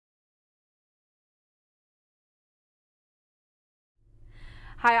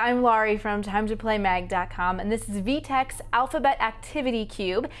Hi, I'm Laurie from TimeToPlayMag.com, and this is VTech's Alphabet Activity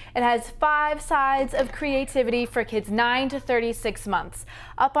Cube. It has 5 sides of creativity for kids 9 to 36 months.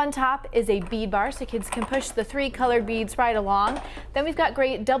 Up on top is a bead bar, so kids can push the 3 colored beads right along. Then we've got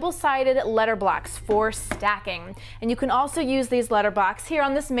great double-sided letter blocks for stacking. And you can also use these letter blocks here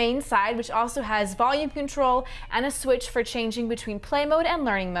on this main side, which also has volume control and a switch for changing between play mode and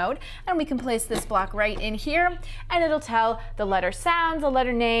learning mode. And we can place this block right in here, and it'll tell the letter sounds, the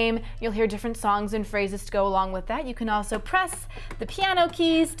letter name. You'll hear different songs and phrases to go along with that. You can also press the piano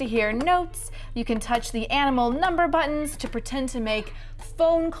keys to hear notes. You can touch the animal number buttons to pretend to make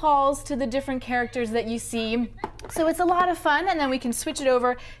phone calls to the different characters that you see. So it's a lot of fun, and then we can switch it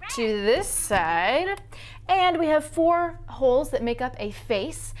over to this side. And we have 4 holes that make up a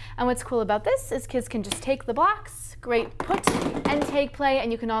face. And what's cool about this is kids can just take the blocks, great put and take play, and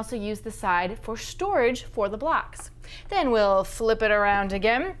you can also use the side for storage for the blocks. Then we'll flip it around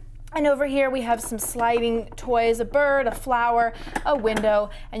again. And over here we have some sliding toys, a bird, a flower, a window,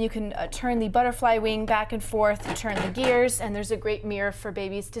 and you can turn the butterfly wing back and forth to turn the gears, and there's a great mirror for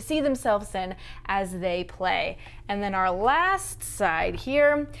babies to see themselves in as they play. And then our last side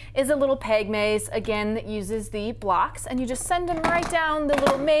here is a little peg maze, again, that uses the blocks, and you just send them right down the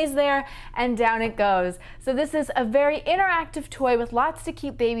little maze there, and down it goes. So this is a very interactive toy with lots to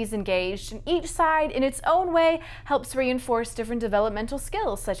keep babies engaged, and each side in its own way helps reinforce different developmental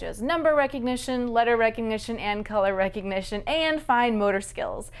skills, such as number recognition, letter recognition, and color recognition, and fine motor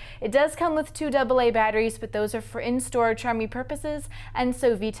skills. It does come with 2 AA batteries, but those are for in-store charming purposes, and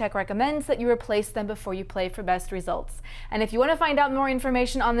so VTech recommends that you replace them before you play for best results. And if you want to find out more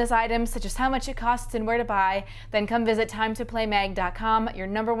information on this item, such as how much it costs and where to buy, then come visit TimeToPlayMag.com, your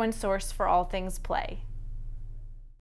 #1 source for all things play.